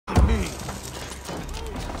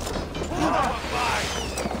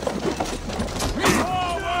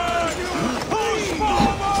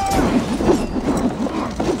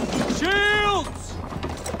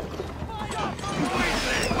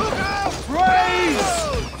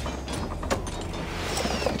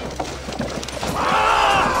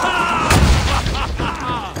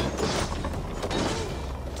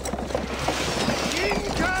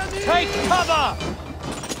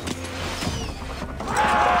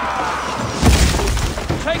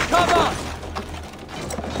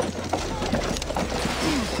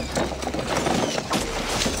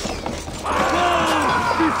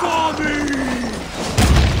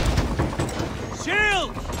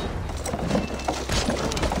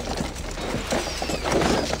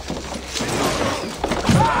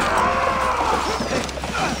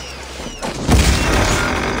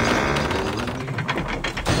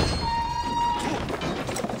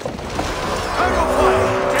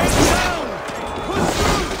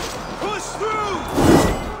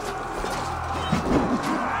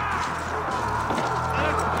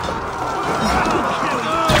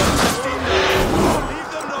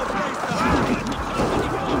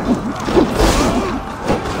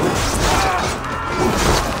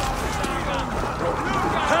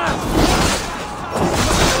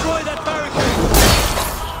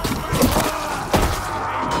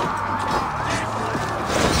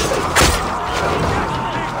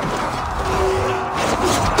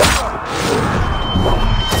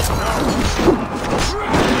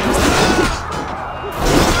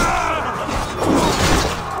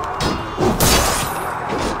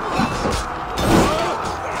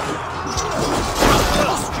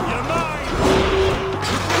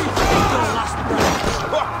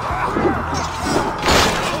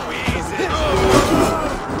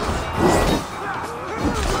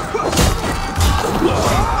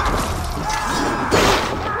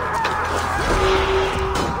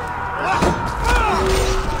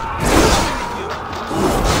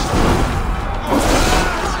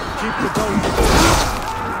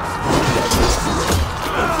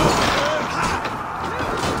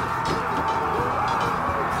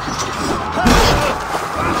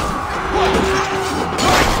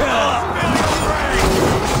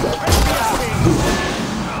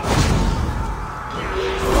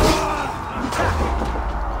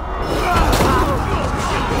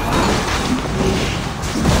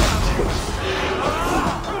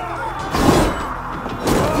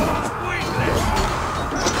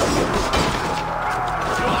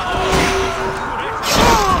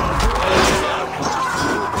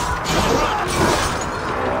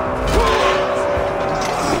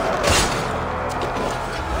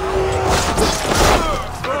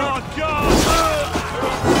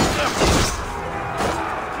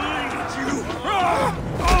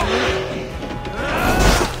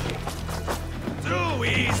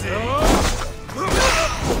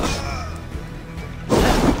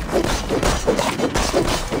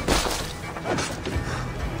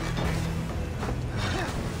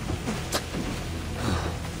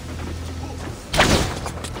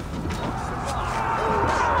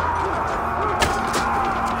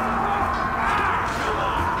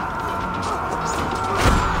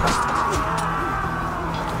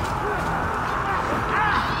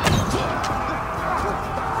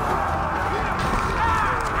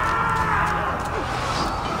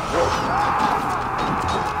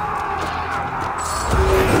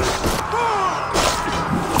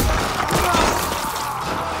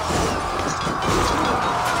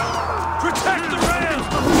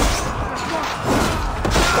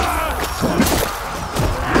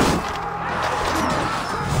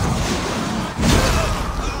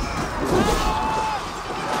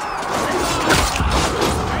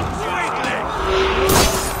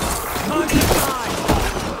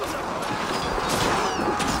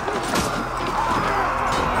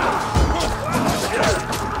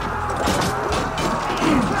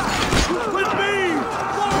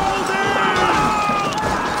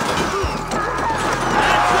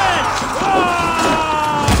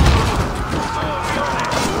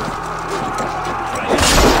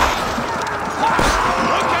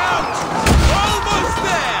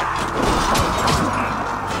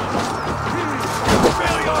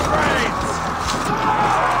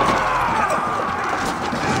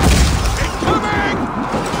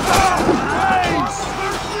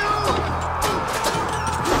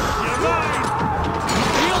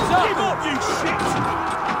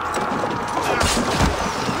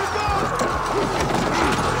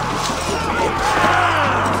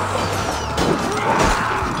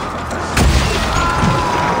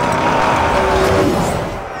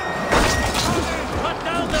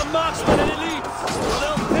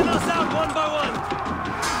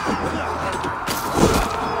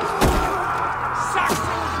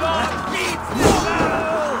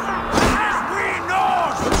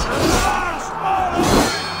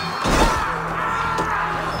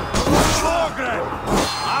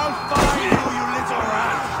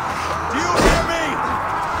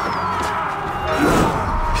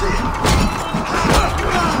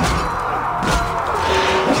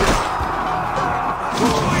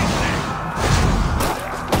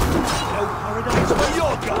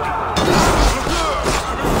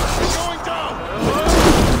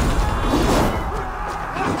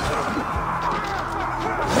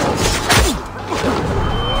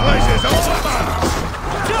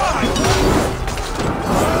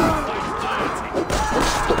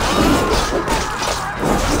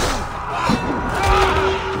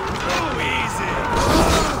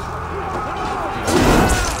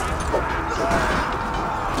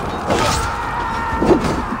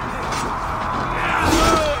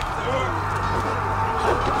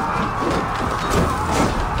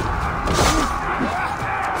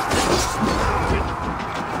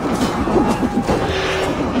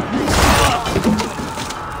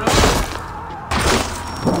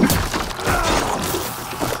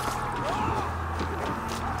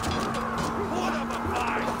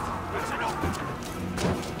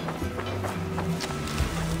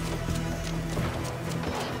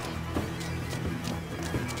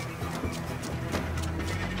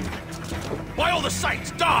Why all the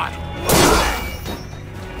saints die?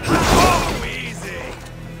 Oh, easy.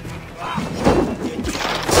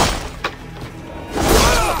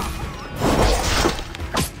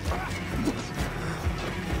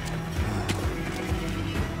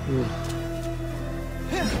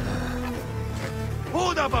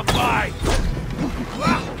 Hold up a fight!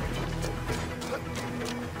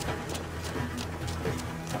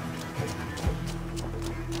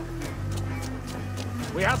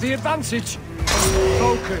 We have the advantage.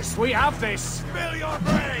 Focus, we have this. Spill your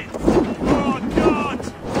brains! Oh,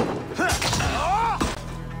 God!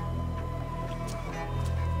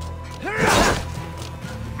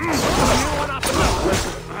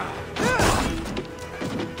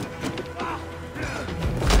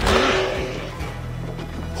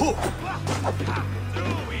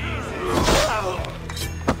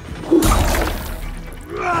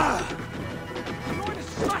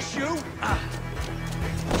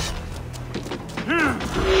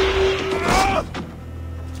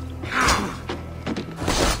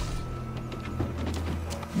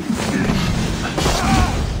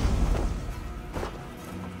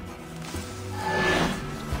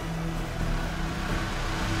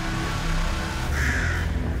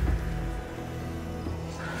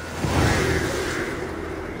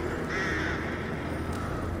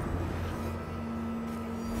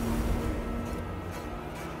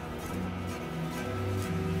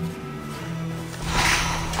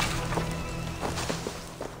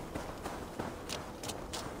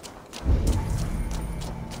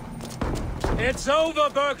 It's over,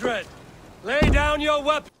 Burgred! Lay down your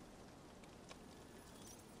weapon!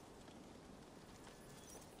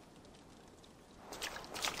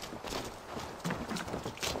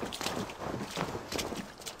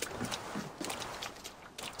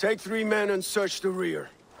 Take 3 men and search the rear.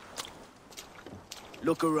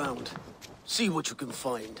 Look around. See what you can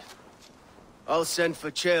find. I'll send for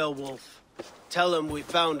Ceolwulf. Tell him we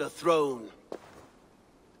found a throne.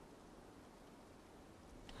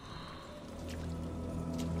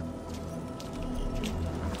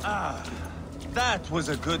 That was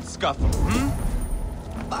a good scuffle,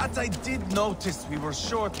 But I did notice we were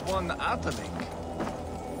short one atheling.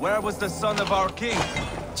 Where was the son of our king?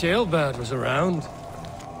 Jailbird was around.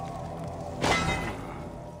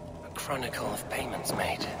 A chronicle of payments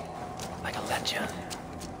made. Like a ledger.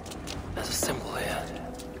 There's a symbol here.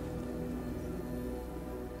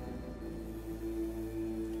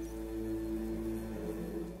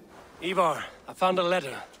 Ivar, I found a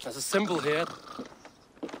letter. There's a symbol here.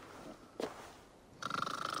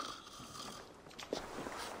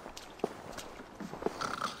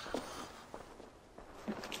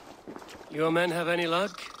 Your men have any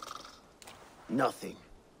luck? Nothing.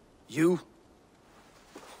 You?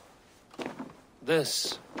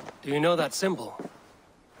 This. Do you know that symbol?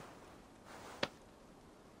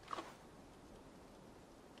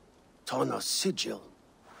 Tana's sigil.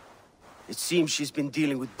 It seems she's been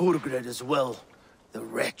dealing with Burgred as well. The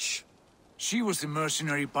wretch. She was the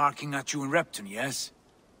mercenary barking at you in Repton, yes?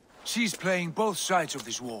 She's playing both sides of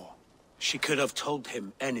this war. She could have told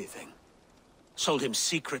him anything. Sold him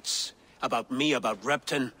secrets about me, about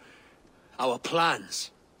Repton, our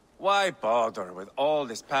plans. Why bother with all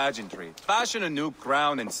this pageantry? Fashion a new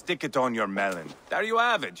crown and stick it on your melon. There you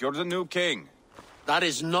have it, you're the new king. That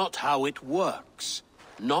is not how it works.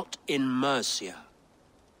 Not in Mercia.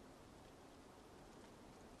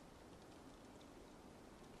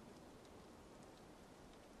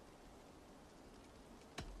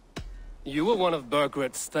 You were one of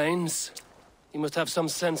Burgred's thanes. He must have some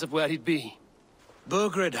sense of where he'd be.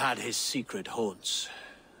 Burgred had his secret haunts,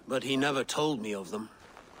 but he never told me of them.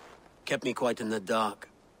 Kept me quite in the dark.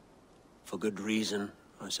 For good reason,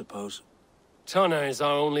 I suppose. Tana is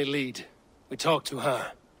our only lead. We talk to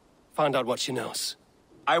her. Find out what she knows.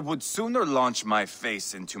 I would sooner launch my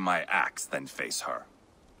face into my axe than face her.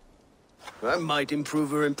 That might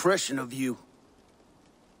improve her impression of you.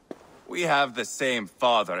 We have the same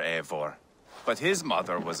father, Eivor, but his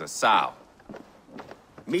mother was a sow.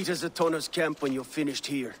 Meet us at Tana's camp when you're finished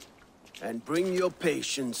here. And bring your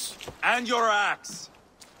patience. And your axe!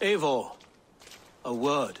 Eivor, a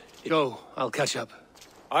word. Go, I'll catch up.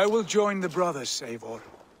 I will join the brothers, Eivor.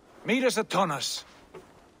 Meet us at Tana's.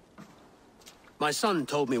 My son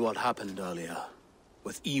told me what happened earlier,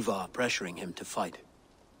 with Ivar pressuring him to fight.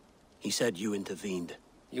 He said you intervened.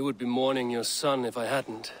 You would be mourning your son if I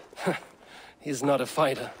hadn't. He's not a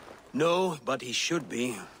fighter. No, but he should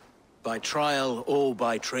be. By trial or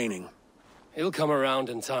by training. He'll come around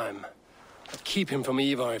in time. But keep him from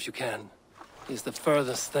Ivar if you can. He's the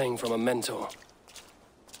furthest thing from a mentor.